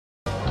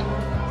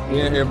We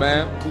in here,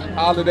 man.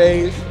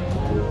 Holidays,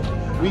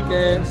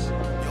 weekends,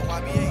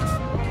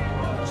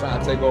 trying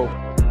to take over.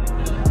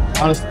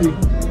 Honestly,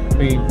 I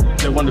mean,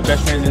 they're one of the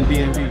best fans in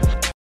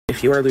DMV.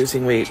 If you are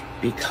losing weight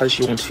because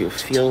you want to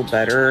feel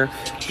better,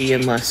 be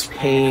in less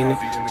pain,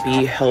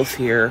 be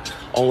healthier,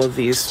 all of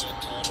these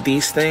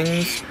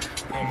things,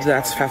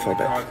 that's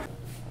fatphobic.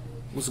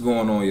 What's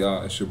going on,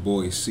 y'all? It's your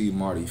boy C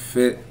Marty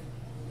Fit,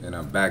 and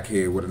I'm back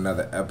here with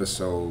another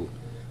episode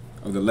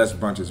of the Less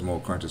Brunches More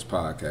Crunches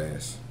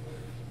podcast.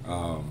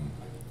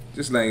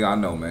 Just letting y'all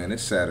know, man,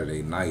 it's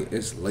Saturday night.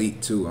 It's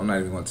late too. I'm not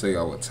even gonna tell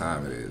y'all what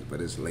time it is, but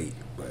it's late.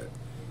 But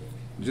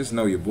just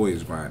know your boy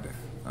is grinding.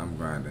 I'm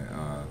grinding.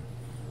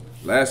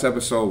 Last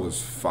episode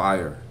was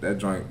fire. That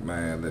joint,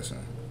 man, listen,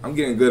 I'm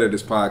getting good at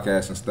this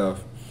podcast and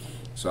stuff,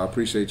 so I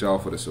appreciate y'all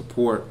for the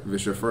support. If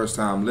it's your first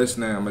time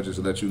listening, I'm going to just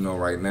let you know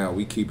right now,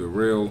 we keep it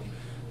real.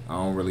 I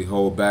don't really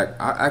hold back.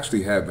 I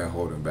actually have been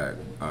holding back,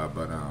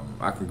 but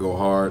I can go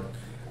hard.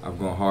 I've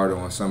gone harder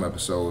on some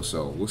episodes,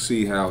 so we'll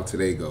see how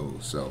today goes.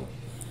 So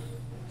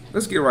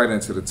let's get right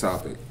into the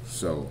topic.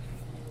 So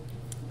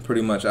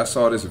pretty much, I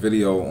saw this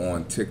video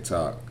on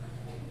TikTok,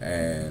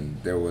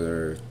 and there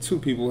were two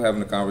people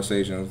having a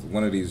conversation with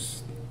one of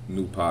these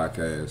new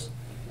podcasts,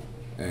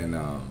 and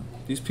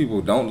these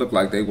people don't look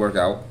like they work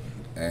out,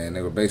 and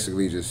they were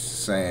basically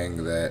just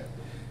saying that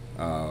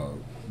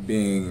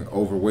being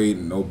overweight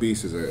and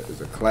obese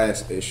is a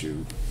class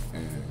issue,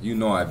 and you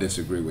know I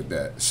disagree with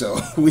that. So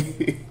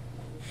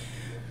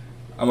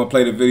I'm gonna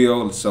play the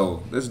video,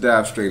 so let's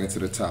dive straight into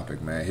the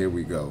topic, man. Here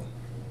we go.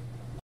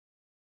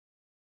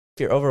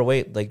 If you're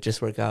overweight, like,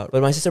 just work out.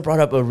 But my sister brought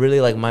up a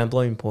really, like,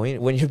 mind-blowing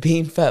point. When you're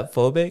being fat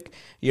phobic,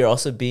 you're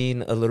also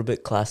being a little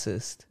bit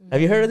classist. Have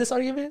you heard of this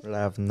argument? I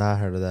have not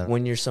heard of that.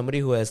 When you're somebody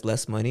who has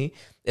less money,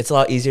 it's a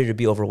lot easier to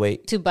be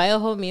overweight. To buy a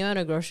whole meal at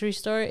a grocery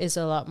store is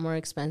a lot more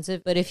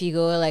expensive. But if you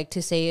go, like,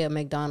 to say a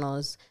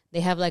McDonald's, they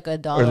have like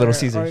 $1 or Little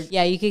Caesars.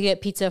 Yeah, you could get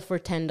pizza for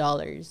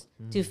 $10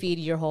 to feed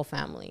your whole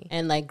family.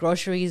 And like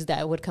groceries,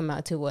 that would come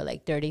out to what,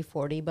 like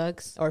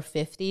 $30-$40 or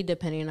 $50,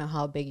 depending on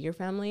how big your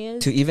family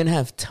is. To even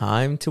have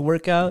time to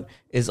work out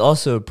is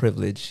also a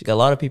privilege. A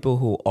lot of people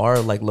who are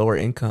like lower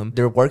income,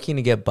 they're working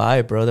to get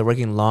by, bro. They're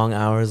working long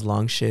hours,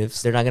 long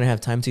shifts. They're not gonna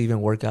have time to even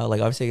work out.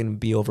 Like, obviously they're gonna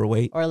be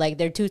overweight. Or like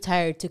they're too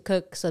tired to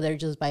cook, so they're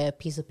just buy a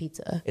piece of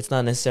pizza. It's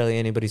not necessarily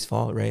anybody's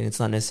fault, right? It's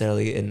not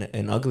necessarily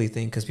an ugly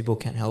thing, because people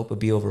can't help but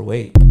be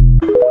overweight.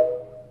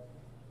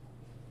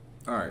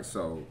 All right,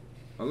 so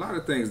a lot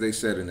of things they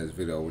said in this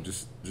video were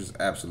just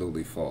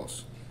absolutely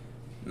false.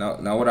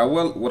 Now what I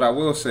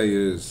will say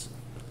is,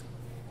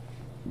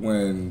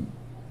 when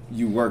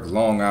you work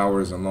long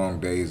hours and long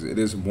days, it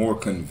is more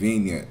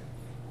convenient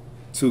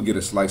to get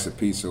a slice of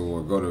pizza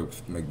or go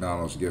to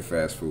McDonald's to get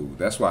fast food.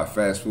 That's why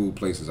fast food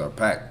places are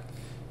packed,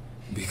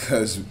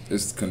 because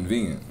it's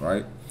convenient,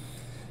 right?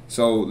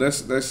 So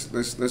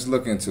let's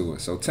look into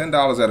it. So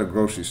 $10 at a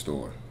grocery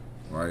store,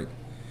 right?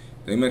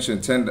 They mentioned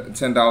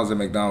 $10 at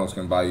McDonald's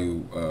can buy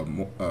you,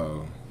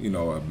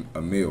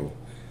 a meal.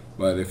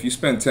 But if you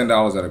spend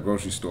 $10 at a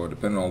grocery store,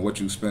 depending on what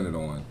you spend it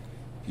on,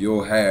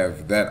 you'll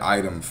have that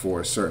item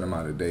for a certain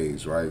amount of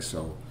days, right?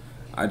 So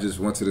I just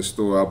went to the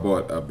store. I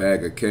bought a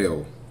bag of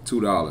kale,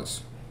 $2.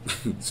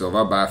 So if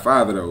I buy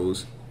 5 of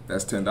those,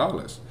 that's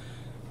 $10.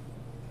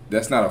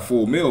 That's not a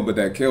full meal, but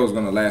that kale is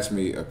going to last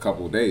me a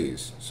couple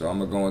days. So I'm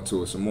going to go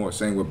into it some more.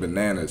 Same with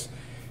bananas.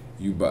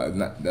 You buy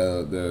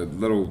the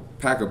little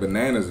pack of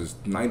bananas is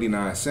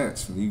 99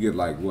 cents. You get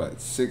like what,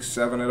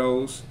 6-7 of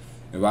those.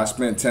 If I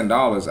spent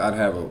 $10, I'd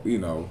have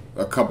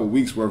a couple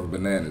weeks worth of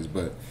bananas.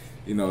 But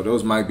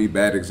those might be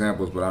bad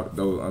examples. But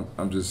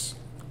I'm just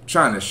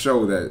trying to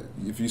show that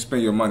if you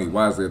spend your money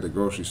wisely at the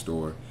grocery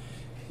store,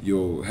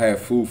 you'll have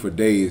food for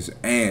days,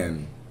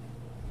 and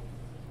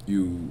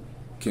you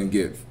can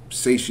get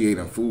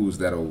satiating foods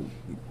that'll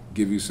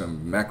give you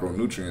some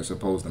macronutrients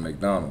opposed to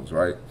McDonald's,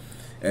 right?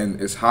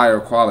 And it's higher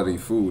quality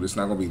food. It's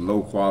not gonna be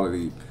low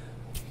quality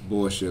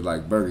bullshit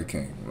like Burger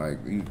King. Like,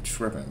 you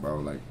tripping, bro.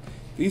 Like,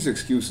 these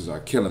excuses are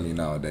killing me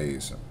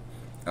nowadays.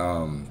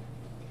 So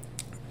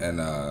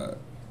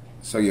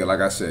yeah, like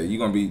I said,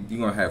 you're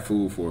gonna have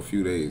food for a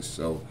few days.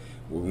 So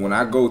when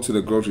I go to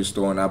the grocery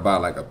store and I buy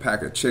like a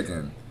pack of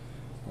chicken,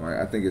 right?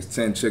 I think it's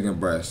 10 chicken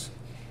breasts,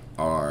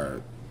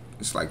 or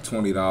it's like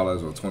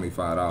 $20 or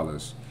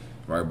 $25.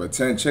 Right, but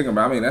 10 chicken,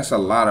 I mean, that's a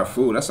lot of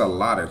food. That's a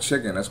lot of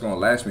chicken. That's gonna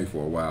last me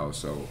for a while.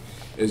 So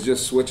it's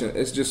just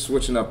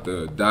switching up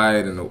the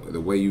diet and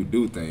the way you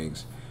do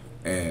things,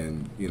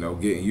 and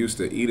getting used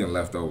to eating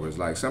leftovers.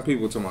 Like, some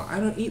people tell me, I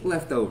don't eat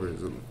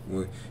leftovers.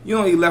 Well, you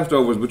don't eat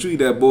leftovers, but you eat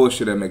that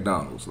bullshit at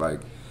McDonald's.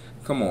 Like,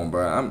 come on,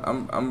 bro.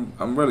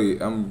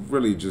 I'm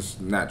really just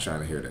not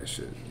trying to hear that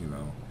shit.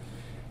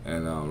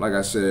 And like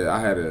I said, I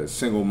had a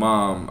single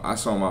mom. I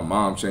saw my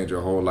mom change her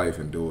whole life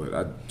and do it.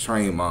 I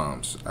train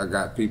moms. I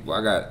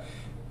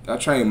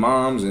train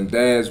moms and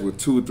dads with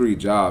 2 or 3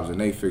 jobs, and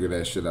they figure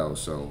that shit out.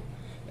 So,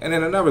 and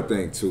then another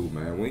thing too,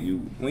 man,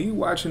 when you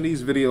watching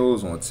these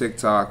videos on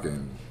TikTok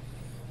and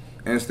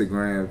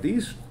Instagram,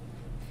 you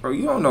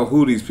don't know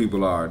who these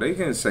people are. They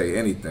can say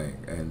anything,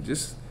 and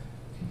just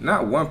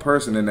not one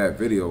person in that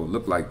video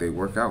looked like they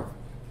work out.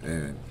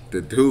 And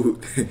the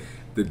dude,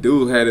 the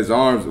dude had his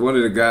arms, one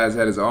of the guys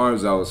had his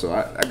arms out, so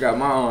I got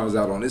my arms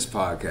out on this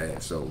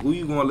podcast. So who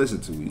you gonna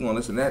listen to? You gonna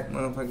listen to that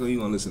motherfucker or you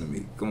gonna listen to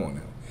me? Come on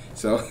now.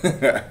 So,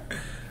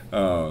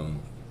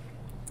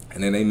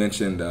 and then they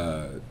mentioned,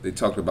 they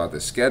talked about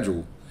the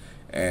schedule.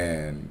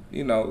 And,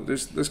 you know,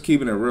 let's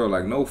keeping it real.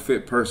 Like, no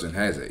fit person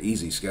has an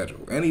easy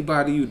schedule.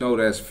 Anybody you know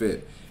that's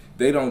fit,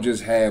 they don't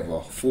just have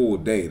a full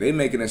day. They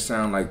making it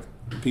sound like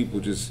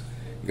people just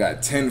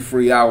got 10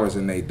 free hours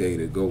in their day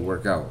to go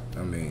work out.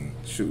 I mean,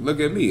 shoot, look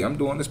at me. I'm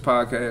doing this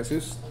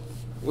podcast.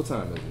 What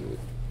time is it?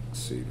 Let's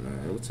see,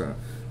 man.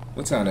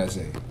 What time is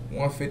it?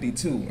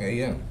 1:52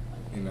 a.m.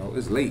 You know,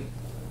 it's late.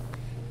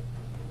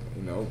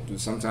 You know,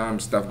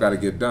 sometimes stuff got to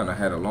get done. I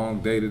had a long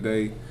day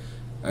today.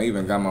 I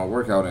even got my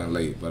workout in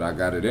late, but I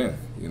got it in,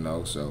 you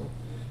know, so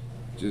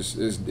just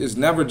it's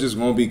never just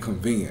gonna be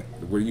convenient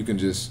where you can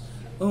just,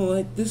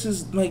 this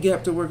is my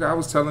gap to work. I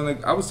was telling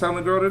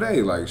the girl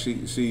today, like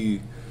she's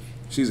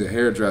a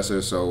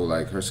hairdresser, so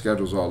like her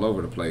schedule's all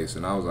over the place,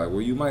 and I was like,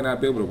 well, you might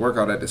not be able to work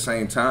out at the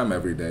same time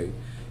every day.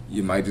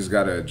 You might just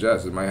gotta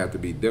adjust. It might have to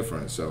be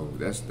different. So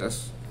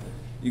that's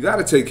you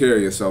gotta take care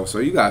of yourself. So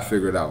you gotta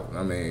figure it out.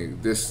 I mean,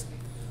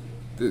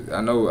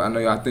 I know.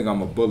 I think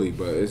I'm a bully,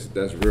 but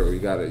that's real. You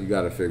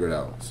gotta figure it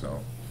out.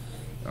 So,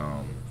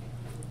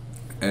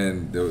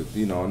 and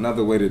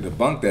another way to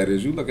debunk that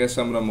is you look at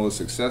some of the most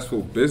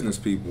successful business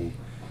people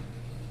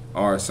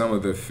are some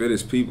of the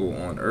fittest people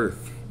on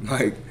earth.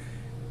 Like,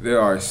 there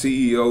are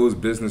CEOs,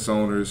 business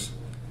owners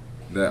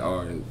that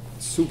are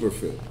super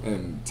fit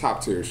and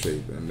top tier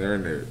shape, and they're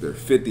in their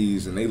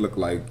 50s and they look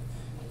like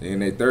they're in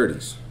their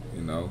 30s.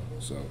 You know,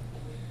 so,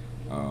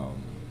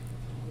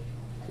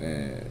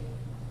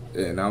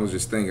 and I was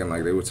just thinking,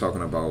 like, they were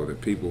talking about the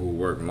people who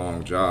work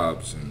long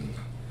jobs. And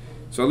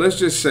so let's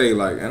just say,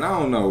 like, and I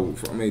don't know,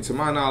 I mean, to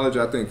my knowledge,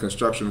 I think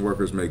construction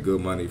workers make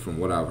good money from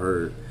what I've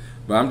heard.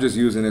 But I'm just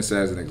using this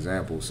as an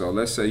example. So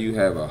let's say you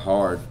have a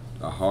hard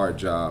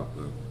job,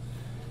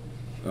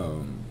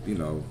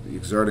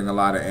 exerting a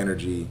lot of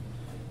energy,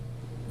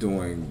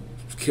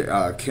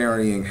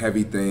 carrying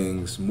heavy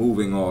things,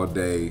 moving all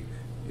day,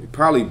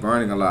 probably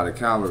burning a lot of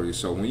calories.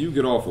 So when you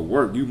get off of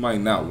work, you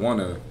might not want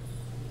to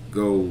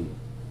go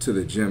to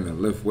the gym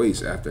and lift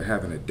weights after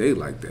having a day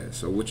like that.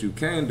 So what you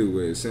can do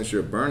is, since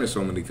you're burning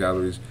so many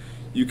calories,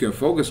 you can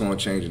focus on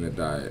changing the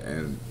diet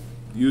and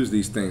use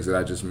these things that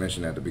I just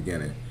mentioned at the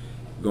beginning.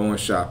 Going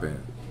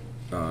shopping,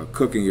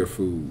 cooking your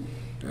food,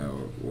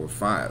 or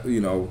find,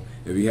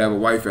 if you have a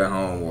wife at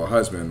home or a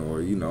husband,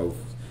 or,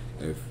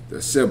 if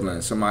a sibling,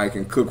 somebody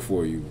can cook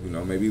for you,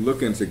 maybe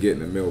look into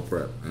getting a meal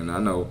prep. And I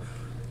know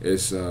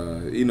it's,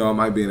 it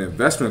might be an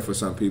investment for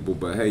some people,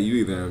 but hey, you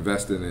either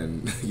investing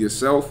in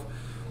yourself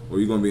or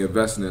you're going to be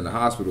investing in the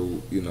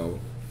hospital,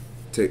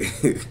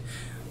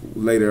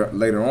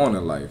 later on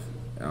in life.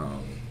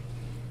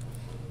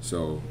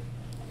 So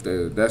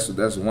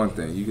that's one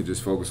thing. You could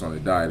just focus on the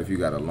diet if you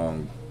got a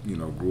long,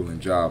 grueling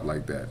job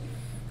like that.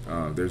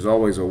 There's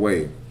always a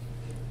way.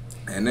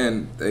 And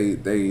then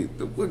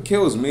what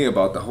kills me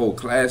about the whole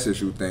class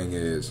issue thing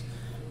is,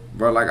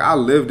 bro, like, I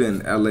lived in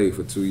LA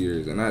for 2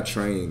 years and I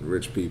trained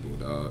rich people,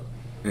 dog.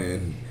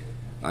 And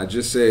I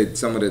just said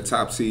some of the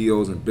top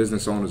CEOs and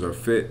business owners are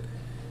fit.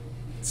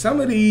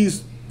 Some of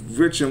these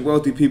rich and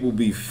wealthy people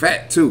be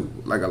fat too.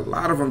 Like, a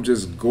lot of them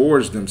just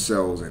gorge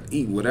themselves and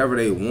eat whatever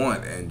they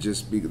want, and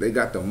they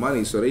got the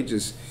money, so they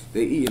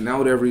eating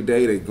out every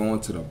day. They going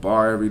to the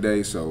bar every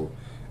day, so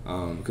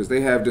because they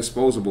have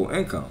disposable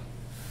income.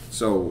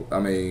 So I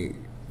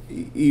mean,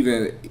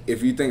 even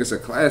if you think it's a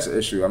class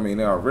issue, I mean,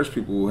 there are rich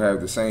people who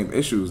have the same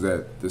issues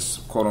that this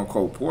quote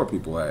unquote poor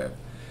people have.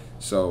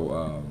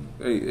 So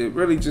it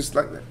really just,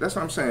 like, that's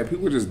what I'm saying.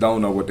 People just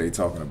don't know what they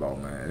talking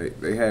about, man.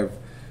 They have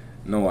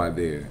no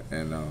idea.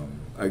 And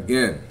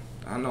again,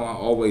 I know I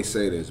always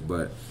say this,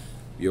 but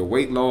your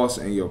weight loss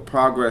and your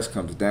progress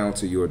comes down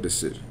to your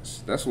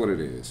decisions. That's what it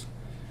is.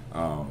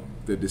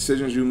 The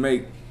decisions you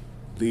make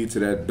lead to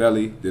that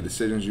belly. The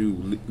decisions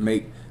you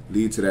make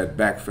lead to that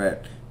back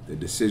fat. The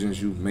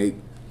decisions you make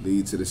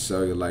lead to the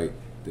cellulite.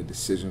 The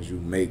decisions you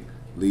make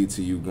lead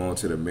to you going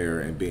to the mirror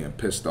and being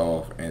pissed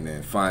off and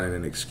then finding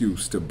an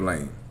excuse to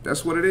blame.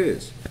 That's what it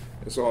is.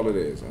 That's all it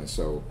is. And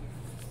so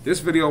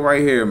this video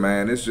right here,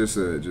 man, it's just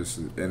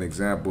an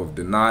example of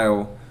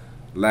denial,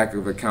 lack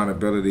of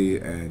accountability,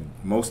 and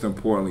most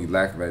importantly,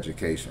 lack of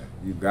education.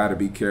 You got to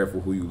be careful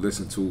who you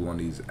listen to on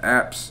these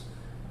apps,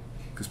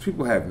 because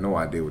people have no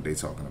idea what they're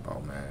talking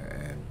about, man.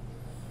 And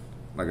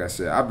like I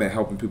said, I've been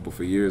helping people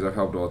for years. I've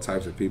helped all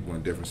types of people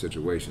in different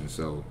situations.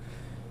 So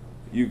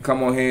you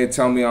come on here and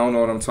tell me I don't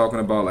know what I'm talking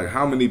about. Like,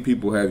 how many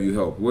people have you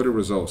helped? What are the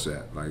results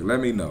at? Like, let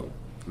me know.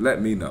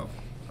 Let me know.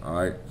 All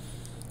right.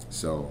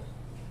 So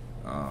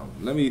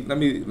let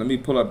me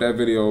pull up that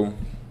video.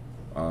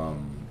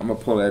 I'm gonna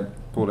pull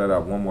that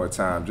up one more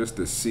time just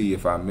to see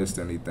if I missed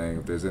anything,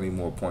 if there's any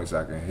more points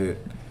I can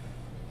hit.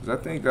 Because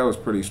I think that was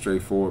pretty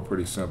straightforward,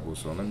 pretty simple.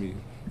 So let me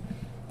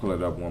pull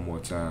it up one more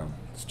time.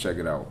 Let's check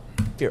it out.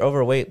 If you're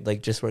overweight,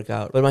 like just work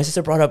out. But my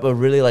sister brought up a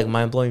really like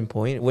mind-blowing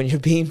point. When you're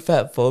being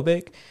fat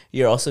phobic,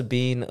 you're also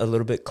being a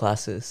little bit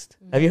classist.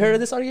 Have you heard of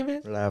this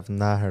argument? I have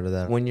not heard of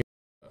that. When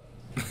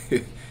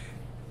you're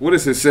What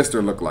does his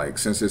sister look like?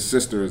 Since his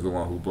sister is the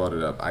one who brought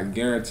it up, I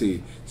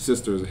guarantee his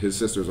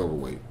sister's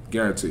overweight.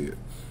 Guarantee it.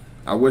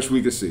 I wish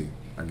we could see.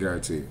 I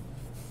guarantee it.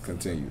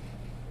 Continue.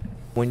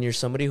 when you're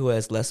somebody who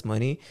has less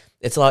money,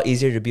 it's a lot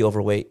easier to be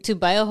overweight. To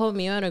buy a whole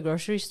meal at a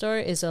grocery store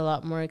is a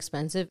lot more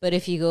expensive. But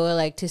if you go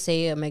like to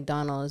say a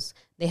McDonald's,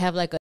 they have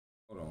like a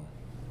Hold on.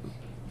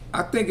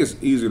 I think it's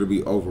easier to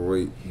be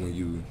overweight when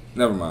you.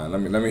 Never mind.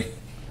 Let me.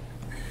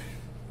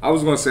 I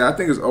was gonna say I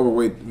think it's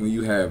overweight when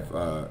you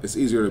have. It's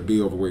easier to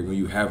be overweight when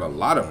you have a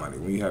lot of money,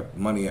 when you have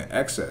money in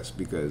excess,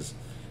 because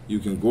you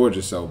can gorge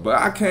yourself. But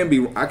I can be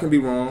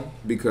wrong,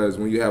 because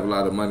when you have a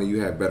lot of money,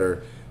 you have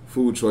better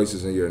food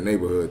choices in your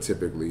neighborhood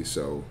typically.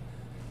 So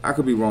I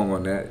could be wrong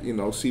on that. You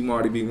know, see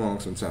Marty be wrong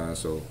sometimes.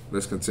 So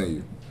let's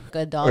continue.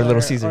 $1 Or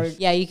Little Caesars.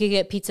 yeah, you could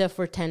get pizza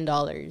for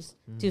 $10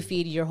 to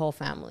feed your whole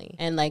family,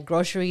 and like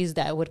groceries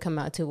that would come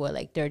out to what,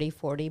 like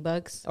 30-40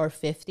 bucks or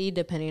 50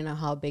 depending on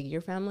how big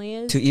your family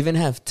is. To even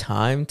have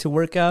time to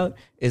work out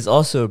is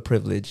also a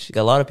privilege.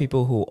 A lot of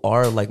people who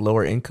are like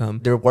lower income,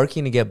 they're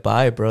working to get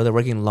by, bro. They're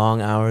working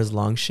long hours,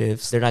 long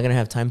shifts. They're not gonna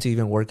have time to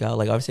even work out.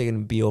 Like obviously they're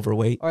gonna be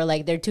overweight. Or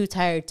like they're too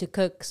tired to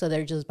cook, so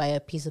they're just buy a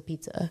piece of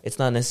pizza. It's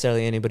not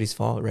necessarily anybody's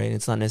fault, right?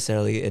 It's not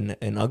necessarily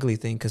an ugly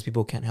thing, because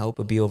people can't help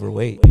but be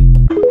overweight.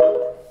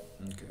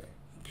 Okay,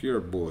 pure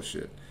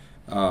bullshit.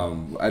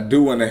 I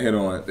do want to hit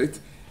on it.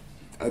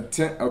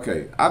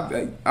 Okay,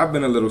 I've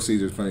been to Little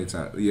Caesars plenty of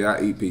times. Yeah,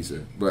 I eat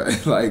pizza,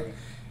 but like,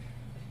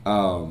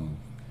 a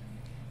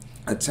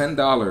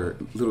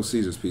 $10 Little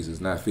Caesars pizza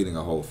is not feeding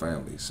a whole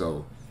family.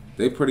 So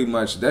they pretty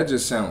much, that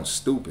just sounds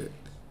stupid.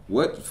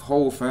 What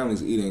whole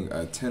family's eating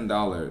a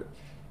 $10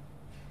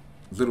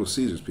 Little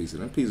Caesars pizza?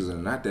 Them pizzas are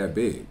not that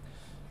big.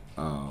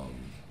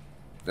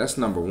 That's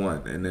number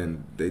one. And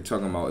then they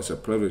talking about it's a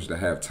privilege to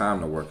have time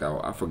to work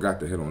out. I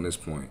forgot to hit on this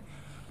point.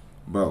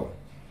 Bro,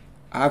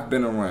 I've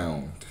been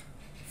around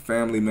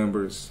family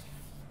members.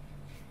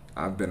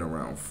 I've been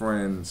around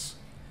friends.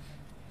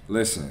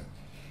 Listen,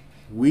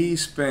 we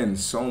spend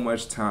so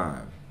much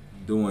time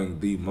doing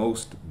the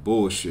most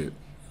bullshit.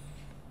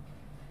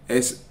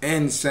 It's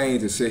insane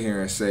to sit here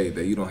and say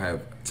that you don't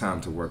have time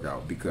to work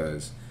out,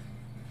 because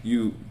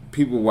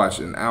people watch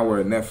an hour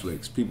of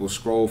Netflix, people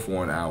scroll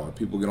for an hour,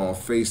 people get on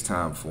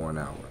FaceTime for an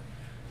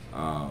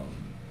hour.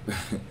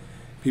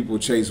 People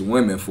chase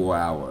women for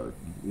an hour.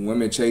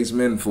 Women chase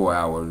men for an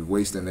hour,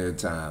 wasting their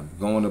time,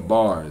 going to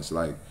bars.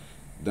 Like,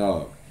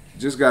 dog,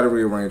 just got to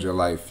rearrange your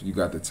life. You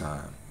got the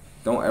time.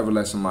 Don't ever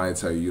let somebody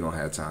tell you don't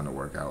have time to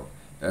work out.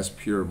 That's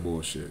pure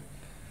bullshit.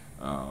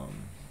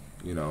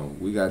 You know,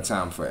 we got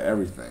time for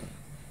everything.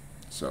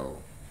 So,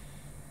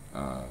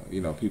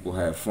 you know, people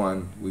have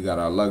fun. We got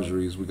our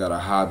luxuries. We got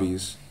our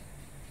hobbies.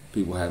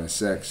 People having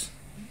sex.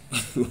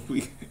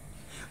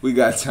 we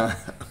got time.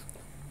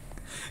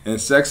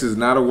 And sex is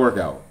not a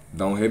workout.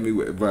 Don't hit me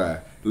with,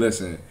 bruh.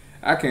 Listen,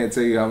 I can't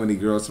tell you how many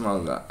girls,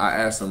 I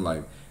asked them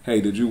like,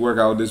 hey, did you work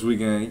out this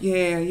weekend?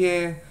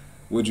 Yeah.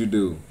 What'd you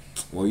do?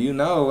 Well, you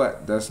know,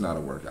 that's not a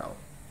workout.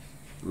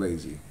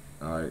 Lazy.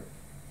 All right.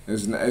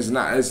 It's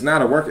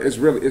not a work.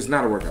 It's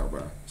not a workout,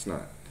 bro. It's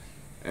not.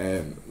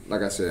 And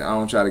like I said, I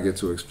don't try to get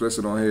too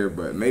explicit on here,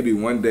 but maybe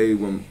one day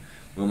when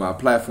my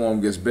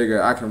platform gets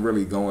bigger, I can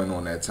really go in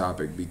on that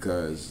topic,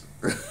 because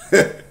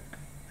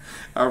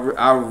I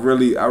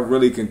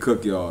really can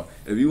cook y'all.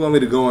 If you want me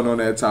to go in on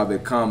that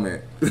topic,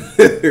 comment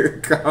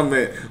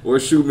or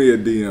shoot me a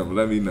DM.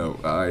 Let me know.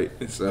 All right.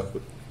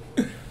 So,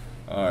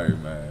 all right,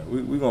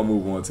 man. We're gonna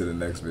move on to the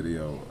next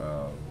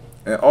video.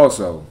 And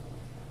also,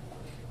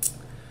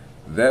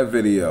 that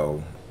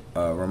video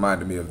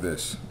reminded me of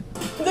this.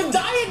 The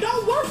diet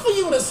don't work for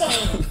you the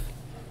same.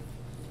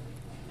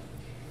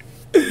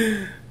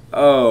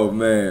 Oh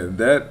man,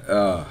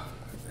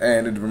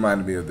 and it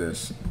reminded me of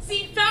this.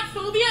 See, fat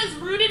phobia is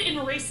rooted in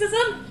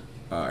racism.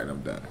 All right,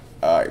 I'm done.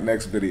 All right,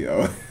 next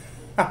video.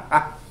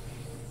 All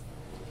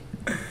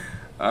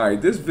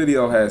right, this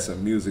video has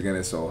some music in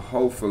it, so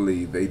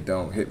hopefully they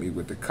don't hit me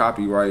with the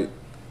copyright.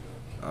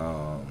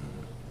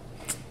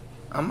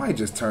 I might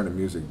just turn the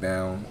music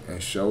down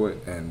and show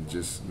it and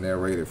just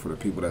narrate it for the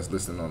people that's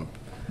listening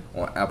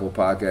on Apple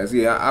Podcasts.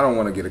 Yeah, I don't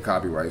want to get a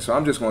copyright, so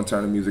I'm just going to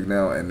turn the music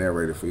down and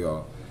narrate it for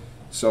y'all.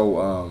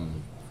 So,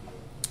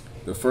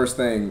 the first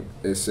thing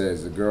it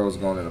says, the girl's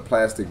going in a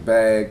plastic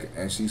bag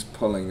and she's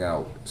pulling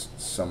out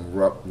some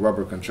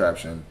rubber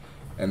contraption.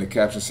 And the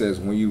caption says,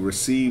 when you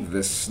receive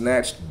the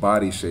snatched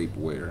body shape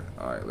wear.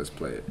 All right, let's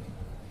play it.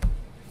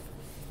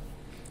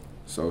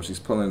 So she's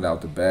pulling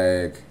out the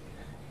bag.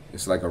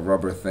 It's like a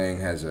rubber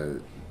thing, has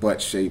a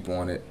butt shape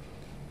on it.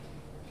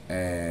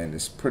 And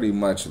it's pretty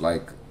much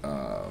like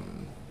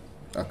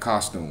a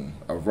costume,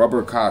 a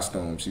rubber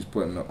costume she's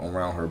putting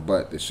around her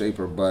butt to shape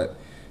her butt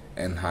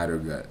and hide her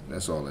gut.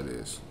 That's all it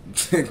is.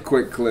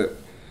 Quick clip.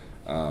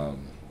 I'll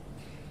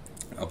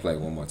play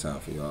it one more time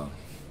for y'all.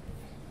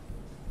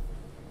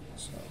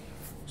 So,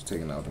 just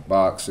taking out the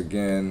box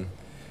again.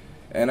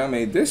 And I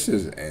mean, this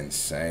is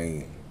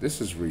insane.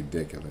 This is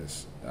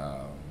ridiculous.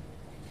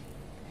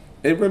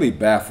 It really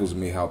baffles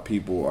me how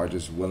people are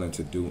just willing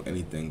to do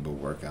anything but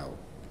work out.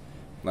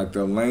 Like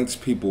the lengths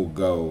people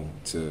go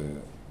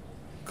to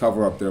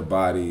cover up their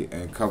body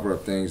and cover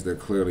up things they're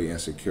clearly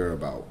insecure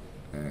about.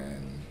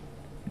 And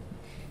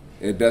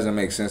it doesn't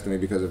make sense to me,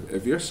 because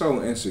if you're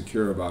so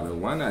insecure about it,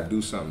 why not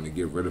do something to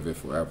get rid of it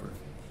forever?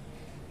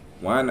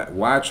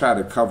 Why try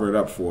to cover it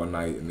up for a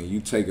night and then you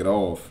take it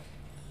off?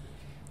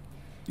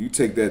 You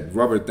take that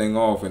rubber thing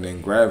off and then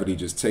gravity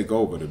just take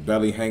over. The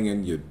belly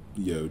hanging,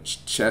 your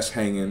chest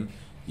hanging,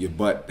 your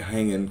butt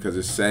hanging because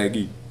it's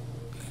saggy.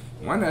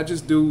 Why not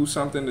just do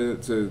something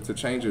to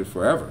change it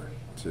forever?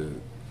 To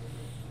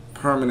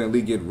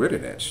permanently get rid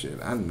of that shit.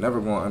 I'm never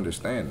going to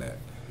understand that.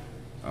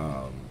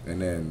 And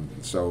then,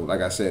 so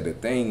like I said,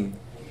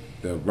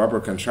 the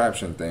rubber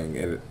contraption thing,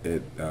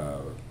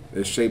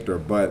 it shaped her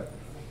butt,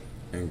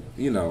 and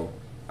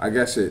I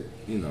guess it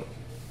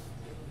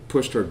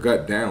pushed her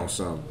gut down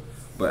some.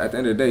 But at the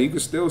end of the day, you can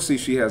still see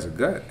she has a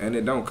gut, and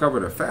it don't cover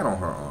the fat on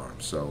her arm.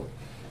 So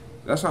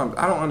that's why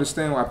I don't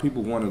understand why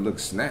people want to look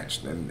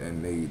snatched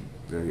and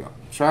their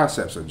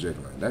triceps are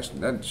jiggling.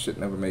 That shit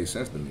never made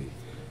sense to me.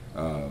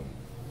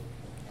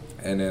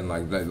 And then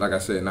like I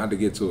said, not to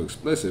get too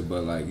explicit,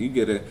 but like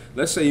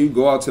let's say you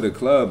go out to the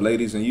club,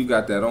 ladies, and you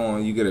got that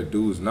on, you get a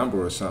dude's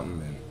number or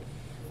something,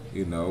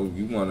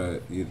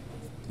 and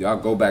y'all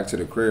go back to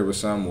the crib or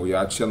something, or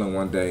y'all chilling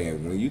one day,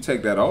 and when you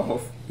take that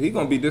off, he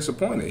gonna be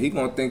disappointed. He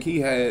gonna think he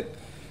had,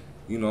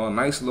 a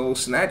nice little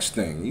snatch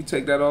thing. You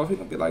take that off, he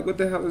gonna be like, what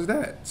the hell is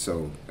that?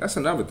 So that's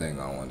another thing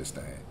I don't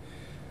understand.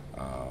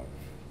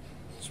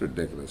 It's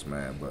ridiculous,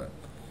 man. But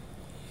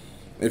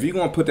if you're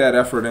gonna put that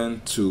effort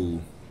in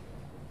to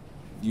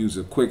use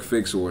a quick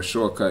fix or a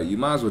shortcut, you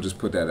might as well just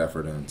put that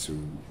effort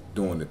into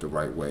doing it the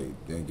right way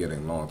and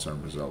getting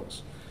long-term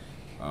results.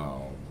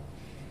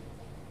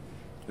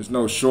 There's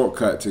no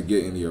shortcut to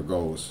getting your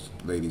goals,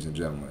 ladies and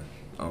gentlemen.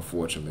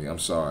 Unfortunately, I'm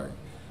sorry,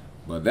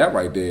 but that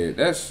right there,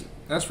 that's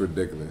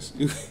ridiculous.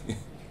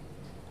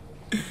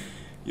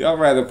 Y'all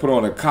rather put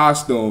on a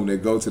costume than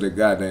go to the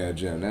goddamn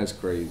gym. That's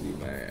crazy,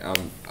 man.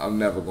 I'm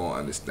never gonna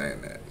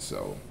understand that.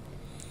 So,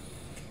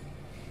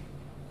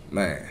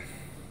 man,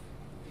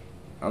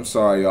 I'm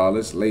sorry, y'all.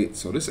 It's late,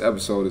 so this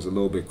episode is a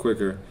little bit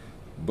quicker.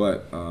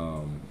 But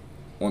on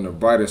the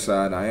brighter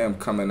side, I am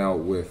coming out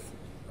with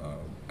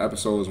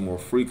episodes more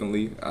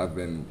frequently. I've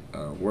been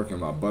working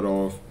my butt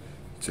off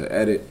to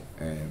edit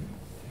and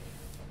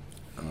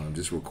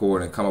just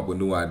record and come up with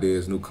new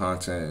ideas, new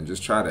content, and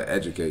just try to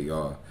educate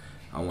y'all.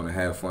 I want to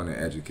have fun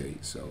and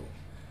educate. So,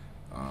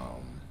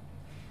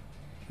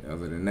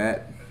 other than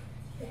that,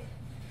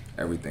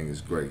 everything is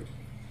great.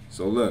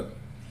 So look,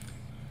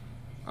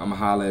 I'm going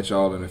to holler at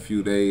y'all in a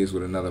few days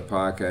with another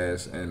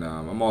podcast. And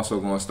I'm also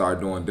going to start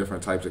doing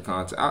different types of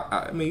content.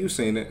 I mean, you've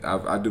seen it.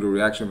 I do the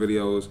reaction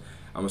videos.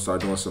 I'm going to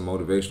start doing some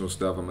motivational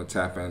stuff. I'm going to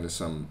tap into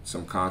some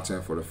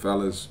content for the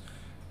fellas,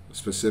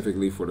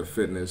 specifically for the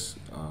fitness.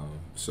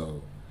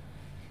 So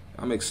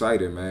I'm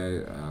excited,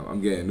 man.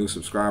 I'm getting new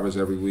subscribers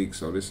every week.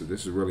 So this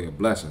is really a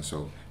blessing.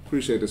 So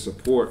appreciate the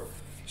support.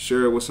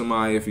 Share it with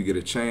somebody if you get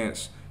a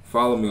chance.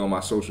 Follow me on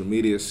my social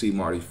media, C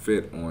Marty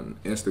Fit on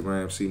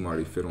Instagram, C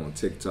Marty Fit on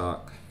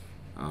TikTok,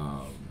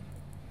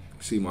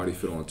 C Marty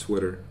Fit on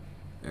Twitter,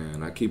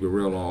 and I keep it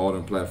real on all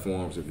them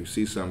platforms. If you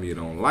see something you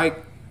don't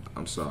like,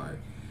 I'm sorry.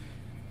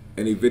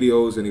 Any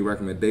videos, any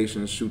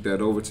recommendations, shoot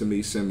that over to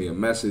me. Send me a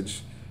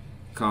message,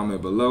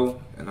 comment below,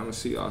 and I'm gonna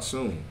see y'all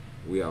soon.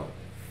 We out.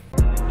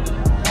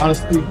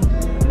 Honestly,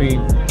 I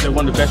mean, they're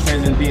one of the best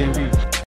fans in DMV.